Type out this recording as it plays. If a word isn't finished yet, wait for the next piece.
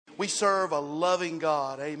We serve a loving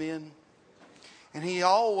God. Amen. And He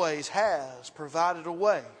always has provided a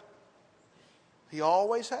way. He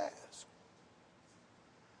always has.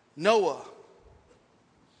 Noah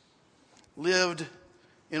lived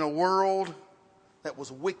in a world that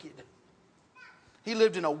was wicked. He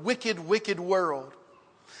lived in a wicked, wicked world.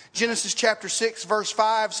 Genesis chapter 6 verse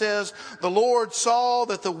 5 says, "The Lord saw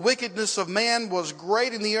that the wickedness of man was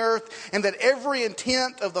great in the earth, and that every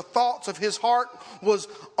intent of the thoughts of his heart was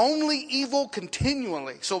only evil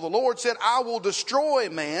continually. So the Lord said, I will destroy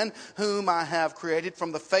man whom I have created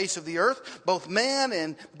from the face of the earth, both man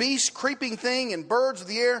and beast, creeping thing, and birds of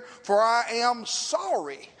the air, for I am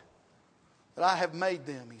sorry that I have made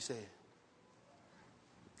them," He said.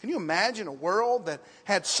 Can you imagine a world that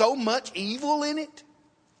had so much evil in it?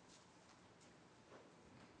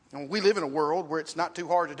 And we live in a world where it's not too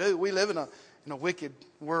hard to do. We live in a wicked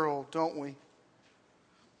world, don't we?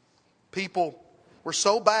 People were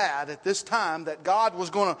so bad at this time that God was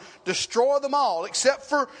going to destroy them all, except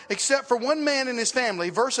for one man and his family.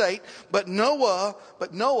 Verse 8, but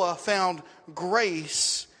Noah found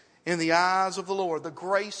grace in the eyes of the Lord. The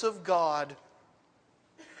grace of God.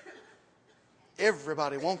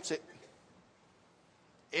 Everybody wants it.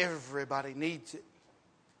 Everybody needs it.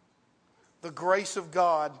 The grace of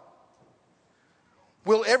God.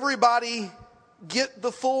 Will everybody get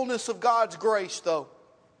the fullness of God's grace, though?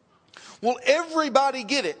 Will everybody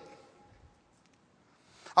get it?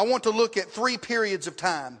 I want to look at 3 periods of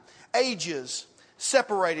time. Ages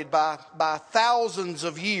separated by thousands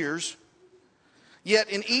of years. Yet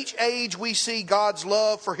in each age we see God's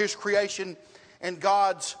love for His creation and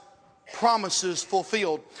God's promises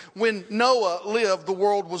fulfilled. When Noah lived, the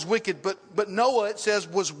world was wicked, but Noah, it says,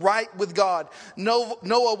 was right with God.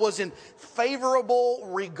 Noah was in favorable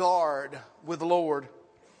regard with the Lord.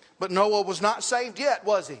 But Noah was not saved yet,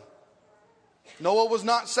 was he? Noah was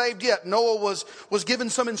not saved yet. Noah was given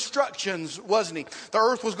some instructions, wasn't he? The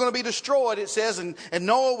earth was going to be destroyed, it says, and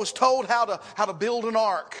Noah was told how to build an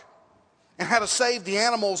ark and how to save the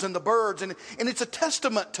animals and the birds. And it's a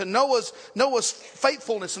testament to Noah's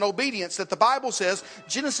faithfulness and obedience that the Bible says,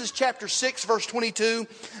 Genesis chapter 6 verse 22,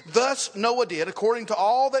 "Thus Noah did, according to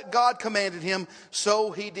all that God commanded him,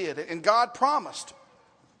 so he did." And God promised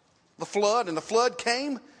the flood, and the flood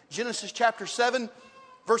came. Genesis chapter 7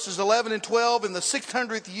 verses 11 and 12, in the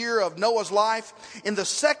 600th year of Noah's life, in the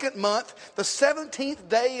 2nd month, the 17th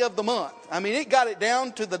day of the month. I mean, it got it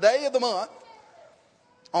down to the day of the month.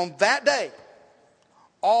 On that day,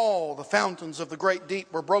 all the fountains of the great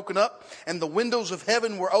deep were broken up, and the windows of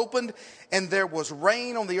heaven were opened, and there was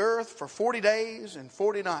rain on the earth for 40 days and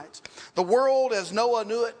 40 nights. The world as Noah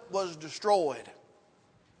knew it was destroyed.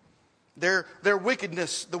 Their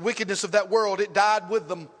wickedness, the wickedness of that world, it died with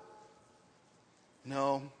them.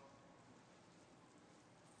 No.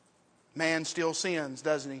 Man still sins,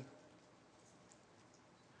 doesn't he?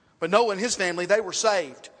 But Noah and his family, they were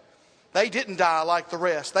saved. They didn't die like the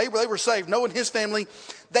rest. They were saved. Noah and his family,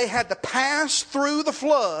 they had to pass through the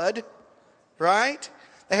flood, right?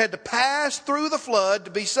 They had to pass through the flood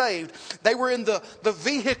to be saved. They were in the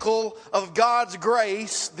vehicle of God's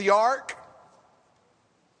grace, the ark.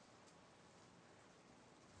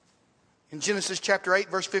 In Genesis chapter 8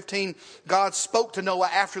 verse 15, God spoke to Noah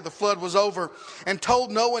after the flood was over and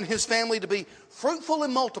told Noah and his family to be fruitful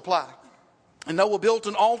and multiply. And Noah built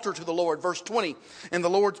an altar to the Lord, verse 20. And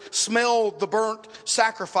the Lord smelled the burnt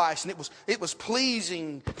sacrifice, and it was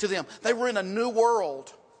pleasing to them. They were in a new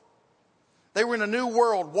world. They were in a new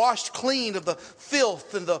world, washed clean of the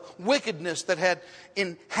filth and the wickedness that had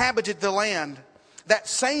inhabited the land. That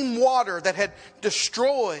same water that had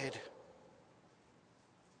destroyed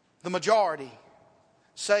the majority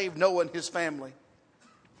saved Noah and his family.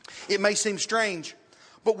 It may seem strange,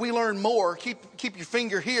 but we learn more. Keep your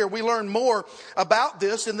finger here. We learn more about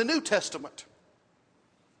this in the New Testament,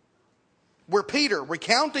 where Peter,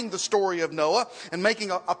 recounting the story of Noah and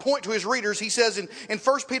making a point to his readers, he says in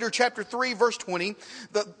 1 Peter chapter 3 verse 20,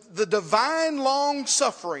 the divine long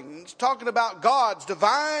suffering, talking about God's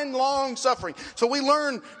divine long suffering. So we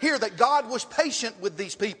learn here that God was patient with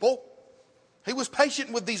these people. He was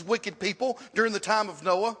patient with these wicked people during the time of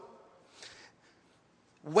Noah.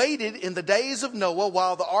 Waited in the days of Noah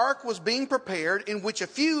while the ark was being prepared, in which a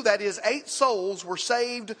few, that is 8 souls, were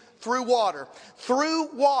saved through water.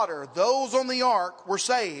 Through water, those on the ark were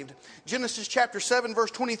saved. Genesis chapter 7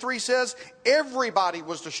 verse 23 says, everybody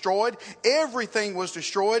was destroyed. Everything was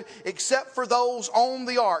destroyed except for those on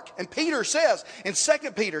the ark. And Peter says in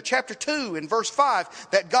 2 Peter chapter 2 and verse 5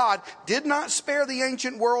 that God did not spare the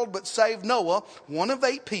ancient world but saved Noah, one of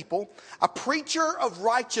 8 people, a preacher of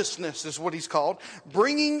righteousness is what he's called, bringing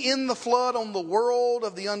bringing in the flood on the world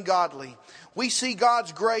of the ungodly, we see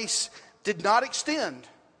God's grace did not extend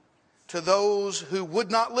to those who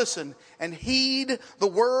would not listen and heed the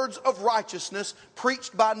words of righteousness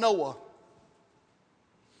preached by Noah.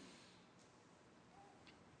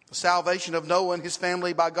 The salvation of Noah and his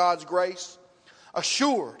family by God's grace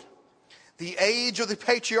assured the age of the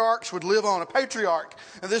patriarchs would live on. A patriarch,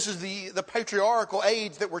 and this is the patriarchal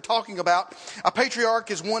age that we're talking about. A patriarch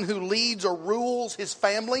is one who leads or rules his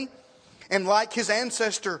family. And like his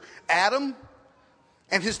ancestor Adam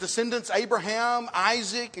and his descendants Abraham,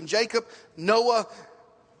 Isaac, and Jacob, Noah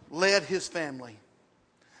led his family.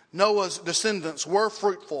 Noah's descendants were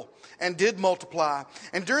fruitful and did multiply.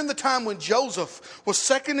 And during the time when Joseph was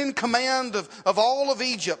second in command of all of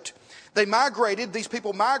Egypt, these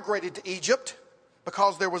people migrated to Egypt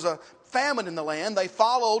because there was a famine in the land. They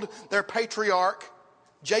followed their patriarch,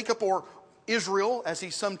 Jacob, or Israel, as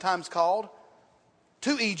he's sometimes called,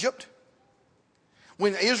 to Egypt.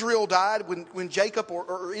 When Israel died, when Jacob,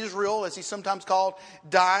 or Israel, as he's sometimes called,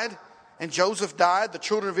 died, and Joseph died, the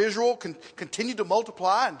children of Israel continued to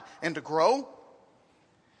multiply and to grow.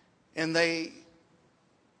 And they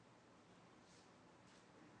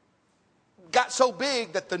got so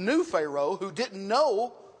big that the new Pharaoh, who didn't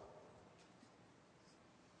know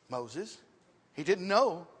Moses, he didn't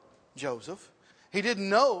know Joseph, he didn't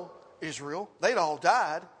know Israel, they'd all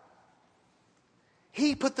died.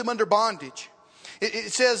 He put them under bondage.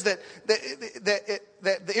 It says that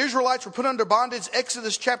the Israelites were put under bondage.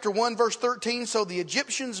 Exodus chapter 1 verse 13. So the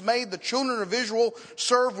Egyptians made the children of Israel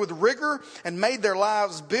serve with rigor and made their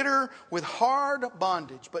lives bitter with hard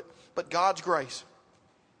bondage. But God's grace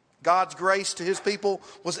to his people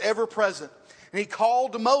was ever present. And he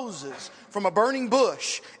called to Moses from a burning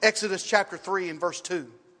bush. Exodus chapter 3 and verse 2.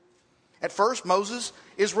 At first Moses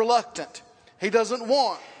is reluctant. He doesn't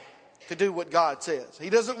want to do what God says. He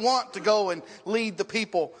doesn't want to go and lead the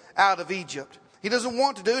people out of Egypt. He doesn't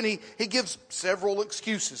want to do it. And he gives several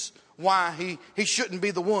excuses why he shouldn't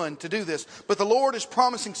be the one to do this. But the Lord is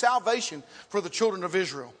promising salvation for the children of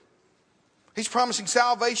Israel. He's promising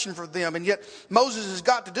salvation for them. And yet Moses has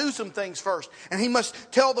got to do some things first. And he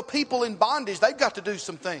must tell the people in bondage they've got to do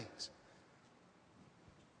some things.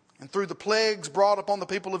 And through the plagues brought upon the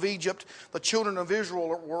people of Egypt, the children of Israel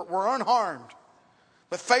were unharmed.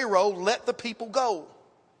 But Pharaoh let the people go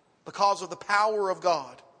because of the power of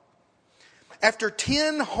God. After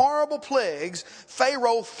 10 horrible plagues,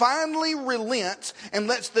 Pharaoh finally relents and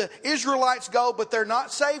lets the Israelites go, but they're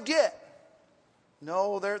not saved yet.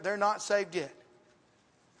 No, they're not saved yet.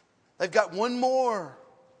 They've got one more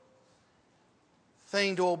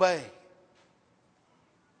thing to obey.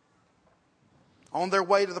 On their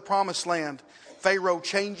way to the promised land, Pharaoh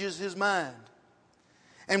changes his mind.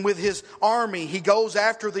 And with his army, he goes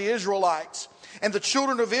after the Israelites. And the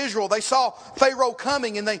children of Israel, they saw Pharaoh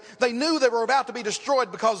coming and they knew they were about to be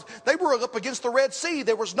destroyed because they were up against the Red Sea.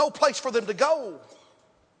 There was no place for them to go.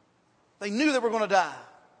 They knew they were going to die.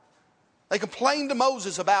 They complained to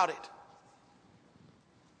Moses about it.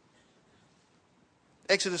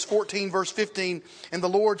 Exodus 14 verse 15, and the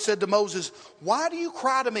Lord said to Moses, "Why do you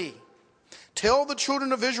cry to me? Tell the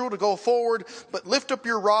children of Israel to go forward, but lift up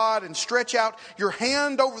your rod and stretch out your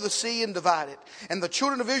hand over the sea and divide it. And the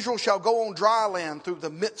children of Israel shall go on dry land through the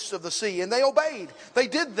midst of the sea." And they obeyed. They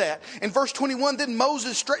did that. In verse 21, then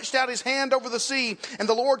Moses stretched out his hand over the sea, and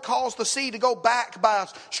the Lord caused the sea to go back by a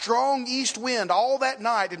strong east wind all that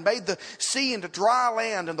night and made the sea into dry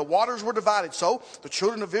land, and the waters were divided. So the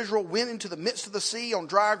children of Israel went into the midst of the sea on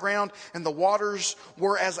dry ground, and the waters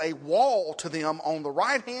were as a wall to them on the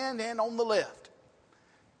right hand and on the left.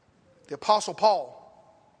 The Apostle Paul,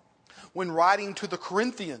 when writing to the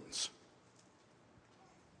Corinthians,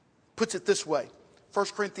 puts it this way.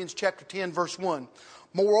 1 Corinthians chapter 10, verse 1.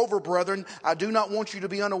 "Moreover, brethren, I do not want you to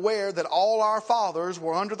be unaware that all our fathers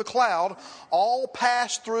were under the cloud, all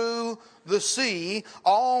passed through the sea,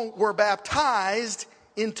 all were baptized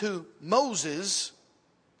into Moses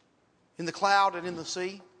in the cloud and in the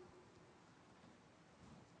sea."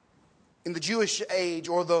 In the Jewish age,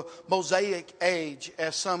 or the Mosaic age,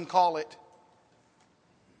 as some call it,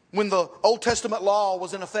 when the Old Testament law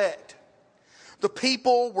was in effect, the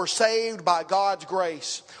people were saved by God's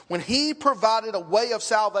grace when He provided a way of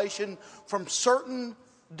salvation from certain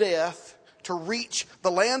death to reach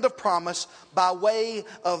the land of promise by way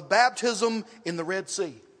of baptism in the Red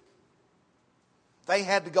Sea. They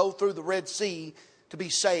had to go through the Red Sea to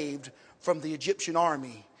be saved from the Egyptian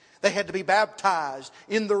army. They had to be baptized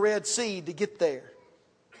in the Red Sea to get there.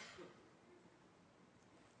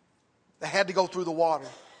 They had to go through the water.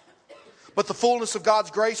 But the fullness of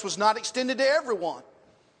God's grace was not extended to everyone.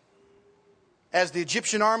 As the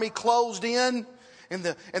Egyptian army closed in and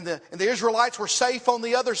the Israelites were safe on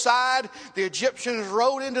the other side, the Egyptians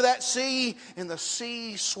rode into that sea and the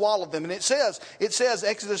sea swallowed them. And it says,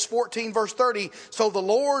 Exodus 14 verse 30, so the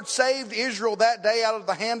Lord saved Israel that day out of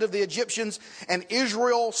the hand of the Egyptians, and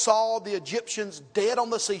Israel saw the Egyptians dead on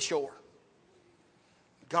the seashore.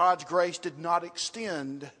 God's grace did not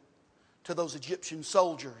extend to those Egyptian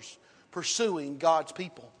soldiers pursuing God's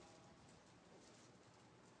people.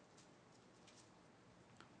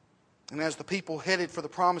 And as the people headed for the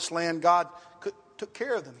promised land, God took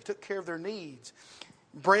care of them. He took care of their needs.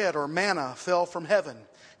 Bread or manna fell from heaven.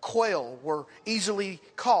 Quail were easily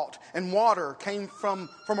caught. And water came from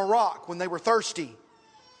a rock when they were thirsty.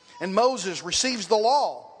 And Moses receives the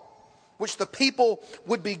law, which the people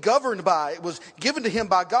would be governed by. It was given to him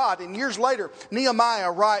by God. And years later,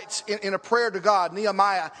 Nehemiah writes in a prayer to God,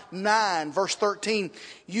 Nehemiah 9, verse 13,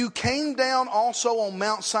 you came down also on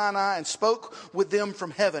Mount Sinai and spoke with them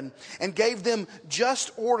from heaven and gave them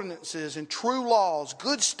just ordinances and true laws,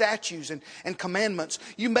 good statutes and commandments.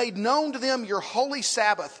 You made known to them your holy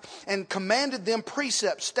Sabbath and commanded them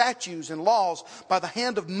precepts, statutes, and laws by the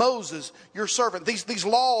hand of Moses, your servant. These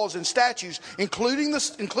laws and statutes, including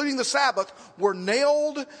the Sabbath, were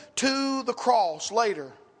nailed to the cross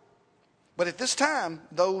later. But at this time,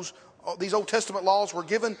 these Old Testament laws were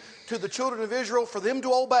given to the children of Israel for them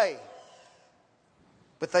to obey.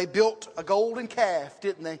 But they built a golden calf,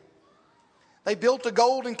 didn't they? They built a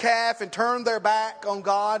golden calf and turned their back on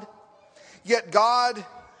God. Yet God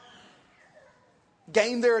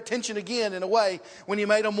gained their attention again in a way when He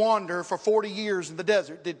made them wander for 40 years in the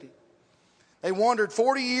desert, didn't He? They wandered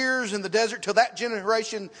 40 years in the desert till that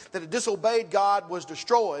generation that had disobeyed God was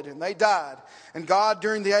destroyed, and they died. And God,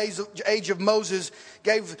 during the age of Moses,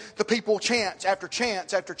 gave the people chance after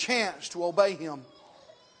chance after chance to obey Him.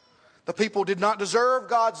 The people did not deserve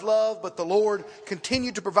God's love, but the Lord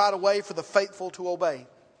continued to provide a way for the faithful to obey.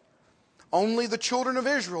 Only the children of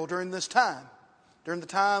Israel during this time, during the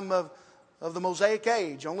time of the Mosaic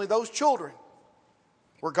age, only those children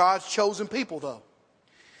were God's chosen people, though.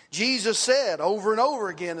 Jesus said over and over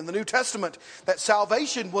again in the New Testament that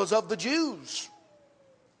salvation was of the Jews.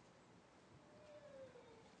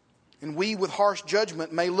 And we, with harsh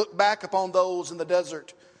judgment, may look back upon those in the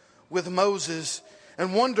desert with Moses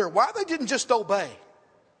and wonder why they didn't just obey.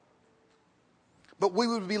 But we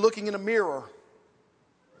would be looking in a mirror.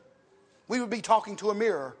 We would be talking to a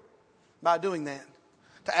mirror by doing that,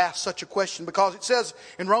 to ask such a question, because it says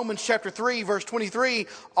in Romans chapter 3 verse 23,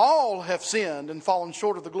 all have sinned and fallen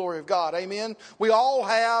short of the glory of God. Amen. We all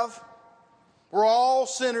have. We're all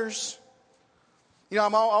sinners. You know,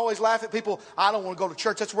 I always laugh at people, I don't want to go to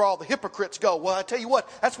church. That's where all the hypocrites go. Well, I tell you what,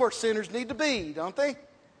 that's where sinners need to be, don't they?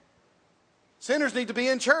 Sinners need to be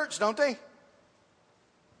in church, don't they?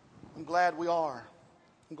 I'm glad we are.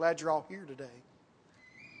 I'm glad you're all here today.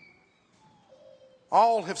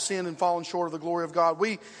 All have sinned and fallen short of the glory of God.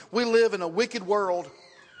 We live in a wicked world.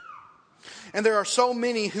 And there are so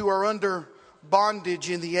many who are under bondage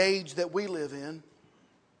in the age that we live in.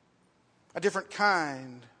 A different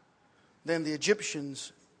kind than the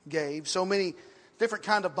Egyptians gave. So many different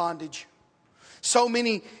kind of bondage. So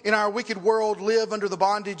many in our wicked world live under the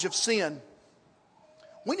bondage of sin.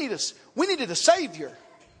 We needed a Savior.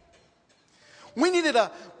 We needed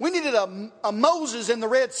a Moses in the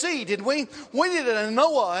Red Sea, didn't we? We needed a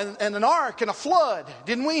Noah and an ark and a flood,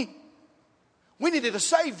 didn't we? We needed a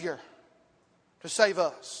Savior to save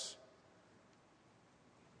us.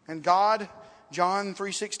 And God, John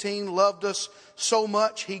 3:16, loved us so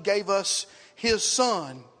much He gave us His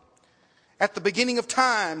Son. At the beginning of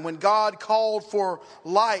time, when God called for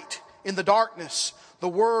light in the darkness, the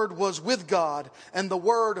Word was with God, and the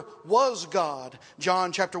Word was God.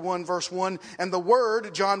 John chapter 1, verse 1. And the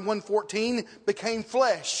Word, John 1:14, became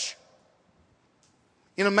flesh.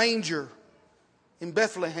 In a manger in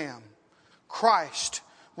Bethlehem, Christ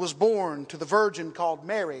was born to the virgin called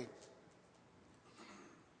Mary.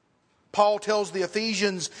 Paul tells the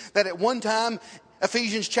Ephesians that at one time,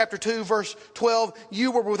 Ephesians chapter 2 verse 12,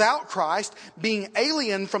 you were without Christ, being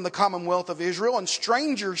alien from the commonwealth of Israel and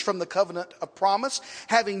strangers from the covenant of promise,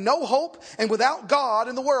 having no hope and without God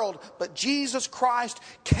in the world. But Jesus Christ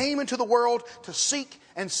came into the world to seek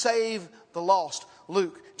and save the lost.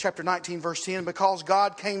 Luke chapter 19 verse 10, because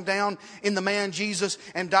God came down in the man Jesus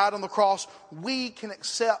and died on the cross, we can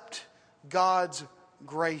accept God's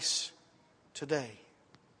grace today.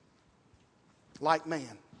 Like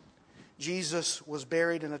man, Jesus was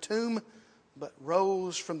buried in a tomb, but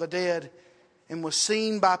rose from the dead and was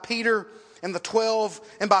seen by Peter and the 12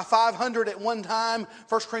 and by 500 at one time.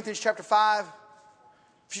 1 Corinthians chapter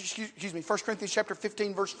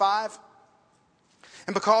 15 verse 5.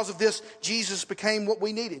 And because of this, Jesus became what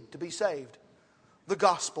we needed to be saved. The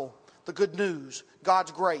gospel, the good news,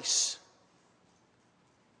 God's grace.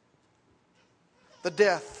 The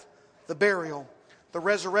death, the burial, the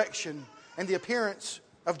resurrection, and the appearance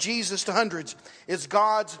of Jesus to hundreds is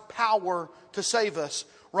God's power to save us.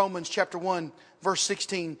 Romans chapter 1, verse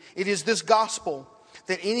 16. It is this gospel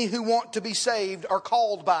that any who want to be saved are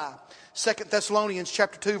called by. 2 Thessalonians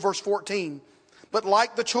chapter 2, verse 14. But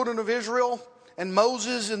like the children of Israel and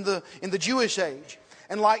Moses in the Jewish age,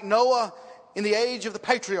 and like Noah in the age of the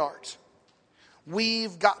patriarchs,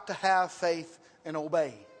 we've got to have faith and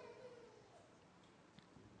obey.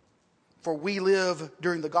 For we live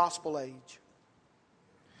during the gospel age.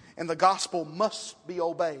 And the gospel must be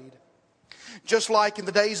obeyed. Just like in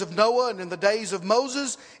the days of Noah and in the days of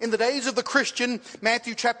Moses, in the days of the Christian,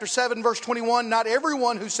 Matthew chapter 7 verse 21, not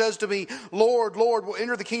everyone who says to me, Lord, Lord, will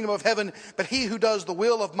enter the kingdom of heaven, but he who does the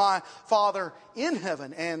will of my Father in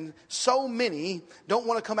heaven. And so many don't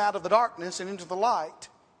want to come out of the darkness and into the light.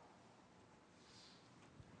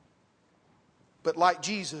 But like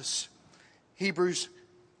Jesus, Hebrews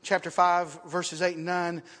chapter 5, verses 8 and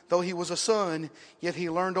 9, though he was a son, yet he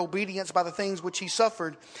learned obedience by the things which he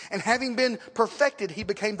suffered. And having been perfected, he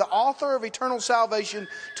became the author of eternal salvation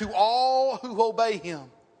to all who obey him.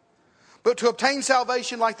 But to obtain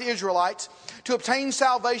salvation like the Israelites, to obtain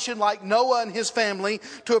salvation like Noah and his family,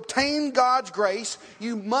 to obtain God's grace,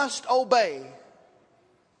 you must obey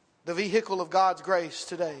the vehicle of God's grace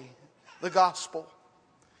today, the gospel.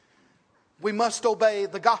 We must obey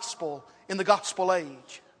the gospel in the gospel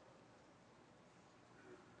age.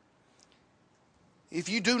 If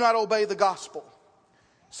you do not obey the gospel,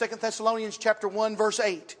 2 Thessalonians chapter 1 verse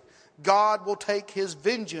 8, God will take his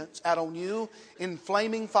vengeance out on you in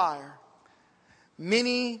flaming fire.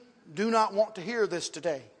 Many do not want to hear this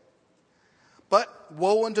today. But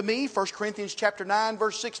woe unto me, 1 Corinthians chapter 9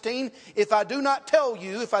 verse 16, if I do not tell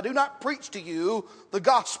you, if I do not preach to you the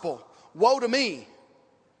gospel, woe to me.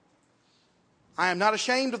 I am not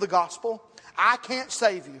ashamed of the gospel. I can't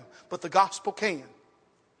save you, but the gospel can.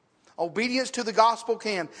 Obedience to the gospel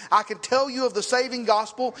can. I can tell you of the saving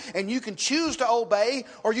gospel, and you can choose to obey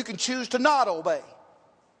or you can choose to not obey.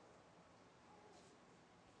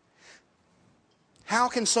 How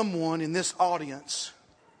can someone in this audience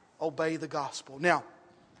obey the gospel? Now,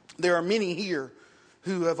 there are many here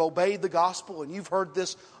who have obeyed the gospel, and you've heard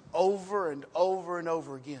this over and over and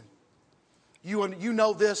over again. You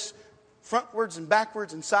know this frontwards and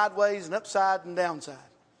backwards and sideways and upside and downside.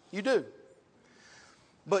 You do.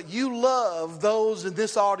 But you love those in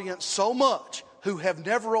this audience so much who have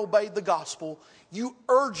never obeyed the gospel. You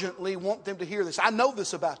urgently want them to hear this. I know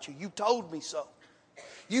this about you. You told me so.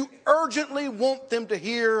 You urgently want them to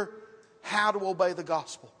hear how to obey the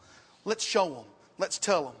gospel. Let's show them. Let's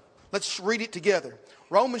tell them. Let's read it together.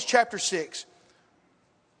 Romans chapter 6,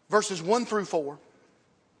 verses 1 through 4.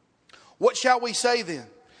 What shall we say then?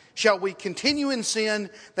 Shall we continue in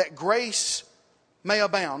sin that grace may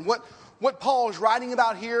abound? What Paul is writing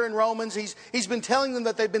about here in Romans, he's been telling them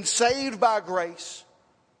that they've been saved by grace.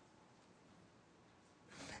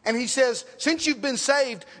 And he says, since you've been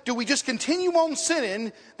saved, do we just continue on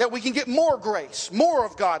sinning that we can get more grace, more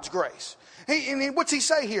of God's grace? And what's he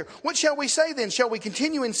say here? What shall we say then? Shall we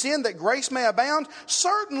continue in sin that grace may abound?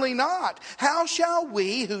 Certainly not. How shall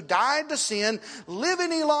we who died to sin live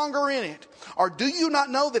any longer in it? Or do you not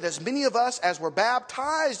know that as many of us as were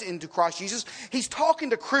baptized into Christ Jesus, he's talking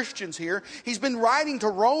to Christians here. He's been writing to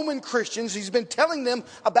Roman Christians. He's been telling them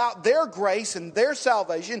about their grace and their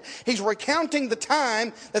salvation. He's recounting the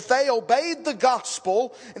time that they obeyed the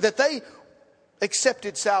gospel, that they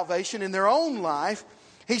accepted salvation in their own life.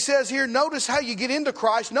 He says here, notice how you get into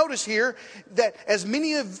Christ. Notice here that as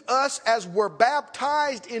many of us as were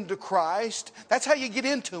baptized into Christ, that's how you get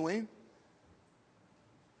into him.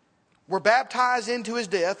 We're baptized into his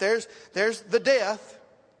death. There's the death.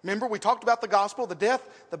 Remember, we talked about the gospel, the death,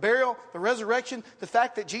 the burial, the resurrection, the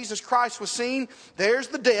fact that Jesus Christ was seen. There's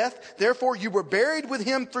the death. Therefore, you were buried with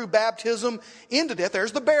him through baptism into death.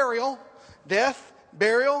 There's the burial, death,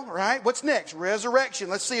 burial, right? What's next? Resurrection.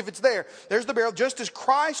 Let's see if it's there. There's the burial. Just as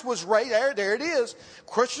Christ was raised, there it is.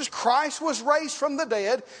 Just as Christ was raised from the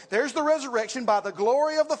dead, there's the resurrection by the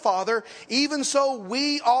glory of the Father. Even so,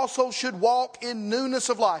 we also should walk in newness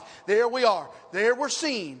of life. There we are. There we're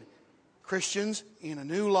seen, Christians, in a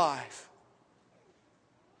new life.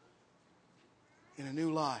 In a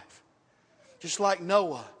new life. Just like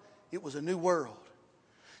Noah, it was a new world.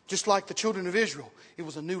 Just like the children of Israel, it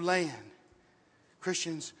was a new land.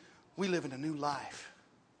 Christians, we live in a new life.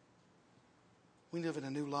 We live in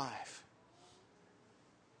a new life.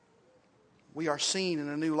 we are seen in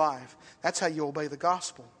a new life. That's how you obey the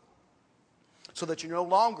gospel. So that you're no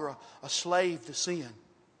longer a slave to sin.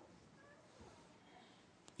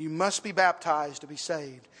 You must be baptized to be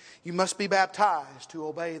saved. You must be baptized to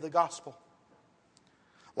obey the gospel.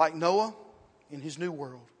 Like Noah in his new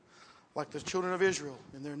world. Like the children of Israel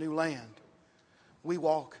in their new land. We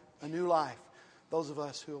walk a new life. Those of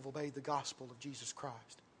us who have obeyed the gospel of Jesus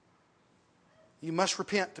Christ. You must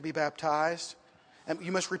repent to be baptized. And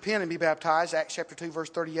you must repent and be baptized. Acts chapter 2 verse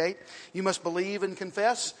 38. You must believe and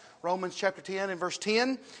confess. Romans chapter 10 and verse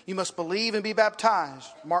 10. You must believe and be baptized.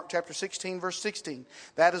 Mark chapter 16 verse 16.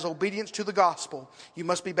 That is obedience to the gospel. You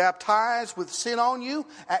must be baptized with sin on you.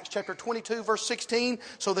 Acts chapter 22 verse 16.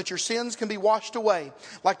 So that your sins can be washed away.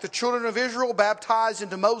 Like the children of Israel baptized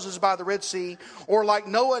into Moses by the Red Sea. Or like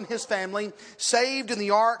Noah and his family saved in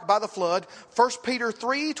the ark by the flood. 1 Peter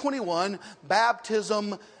 3:21.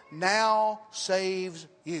 Baptism now saves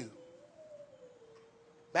you.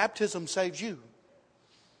 Baptism saves you.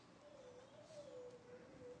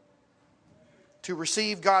 To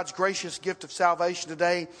receive God's gracious gift of salvation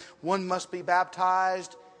today, one must be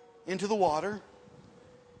baptized into the water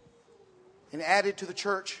and added to the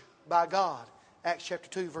church by God. Acts chapter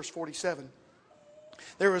 2 verse 47.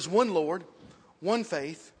 There is one Lord, one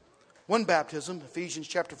faith, one baptism. Ephesians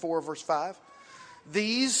chapter 4 verse 5.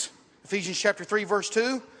 These, Ephesians chapter 3 verse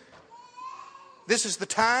 2. This is the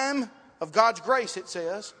time of God's grace, it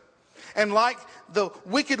says. And like the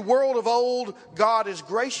wicked world of old, God is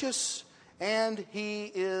gracious and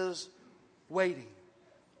He is waiting.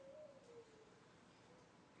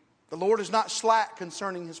 The Lord is not slack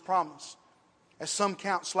concerning His promise, as some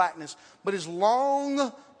count slackness, but is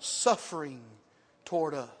long suffering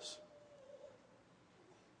toward us.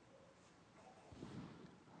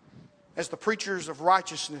 As the preachers of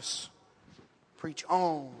righteousness preach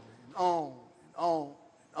on and on and on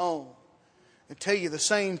and on and tell you the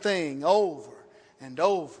same thing over and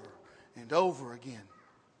over and over again.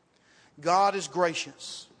 God is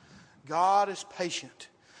gracious. God is patient.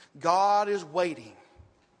 God is waiting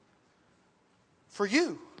for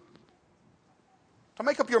you to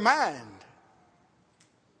make up your mind.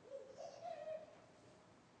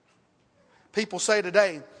 People say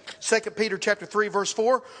today, 2 Peter chapter 3 verse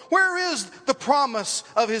 4, where is the promise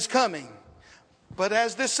of His coming? But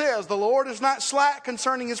as this says, the Lord is not slack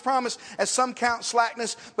concerning His promise, as some count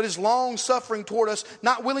slackness, but is long suffering toward us,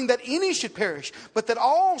 not willing that any should perish, but that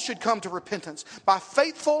all should come to repentance. By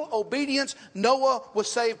faithful obedience, Noah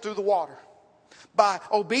was saved through the water. By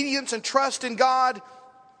obedience and trust in God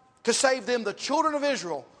to save them, the children of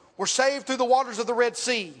Israel were saved through the waters of the Red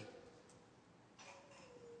Sea.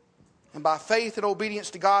 And by faith and obedience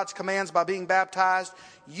to God's commands, by being baptized,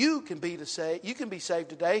 you can be saved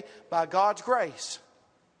today by God's grace.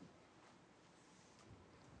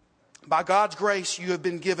 By God's grace, you have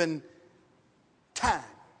been given time.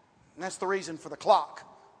 And that's the reason for the clock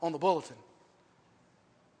on the bulletin.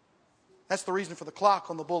 That's the reason for the clock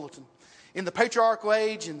on the bulletin. In the patriarchal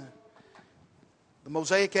age, in the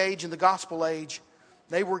Mosaic age, and the gospel age,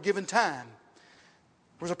 they were given time.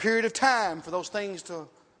 There was a period of time for those things to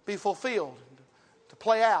be fulfilled, to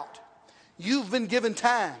play out. You've been given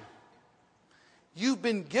time. You've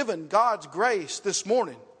been given God's grace this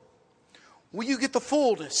morning. Will you get the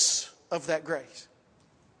fullness of that grace?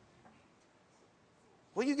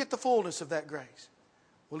 Will you get the fullness of that grace?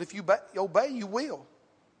 Well, if you obey, you will.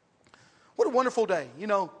 What a wonderful day. You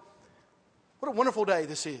know, what a wonderful day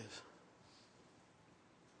this is.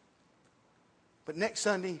 But next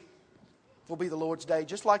Sunday will be the Lord's day,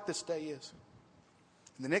 just like this day is.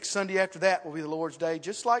 And the next Sunday after that will be the Lord's day,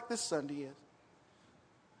 just like this Sunday is.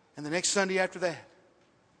 And the next Sunday after that.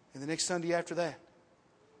 And the next Sunday after that.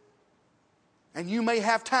 And you may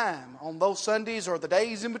have time on those Sundays or the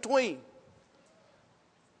days in between.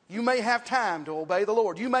 You may have time to obey the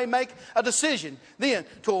Lord. You may make a decision then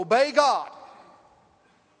to obey God.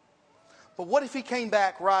 But what if He came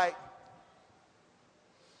back right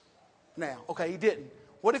now? Okay, He didn't.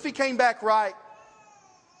 What if He came back right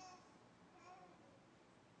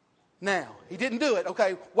now? He didn't do it.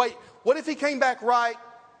 Okay, wait. What if He came back right?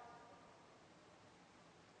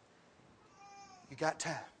 You got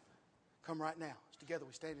time. Come right now. Together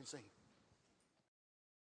we stand and sing.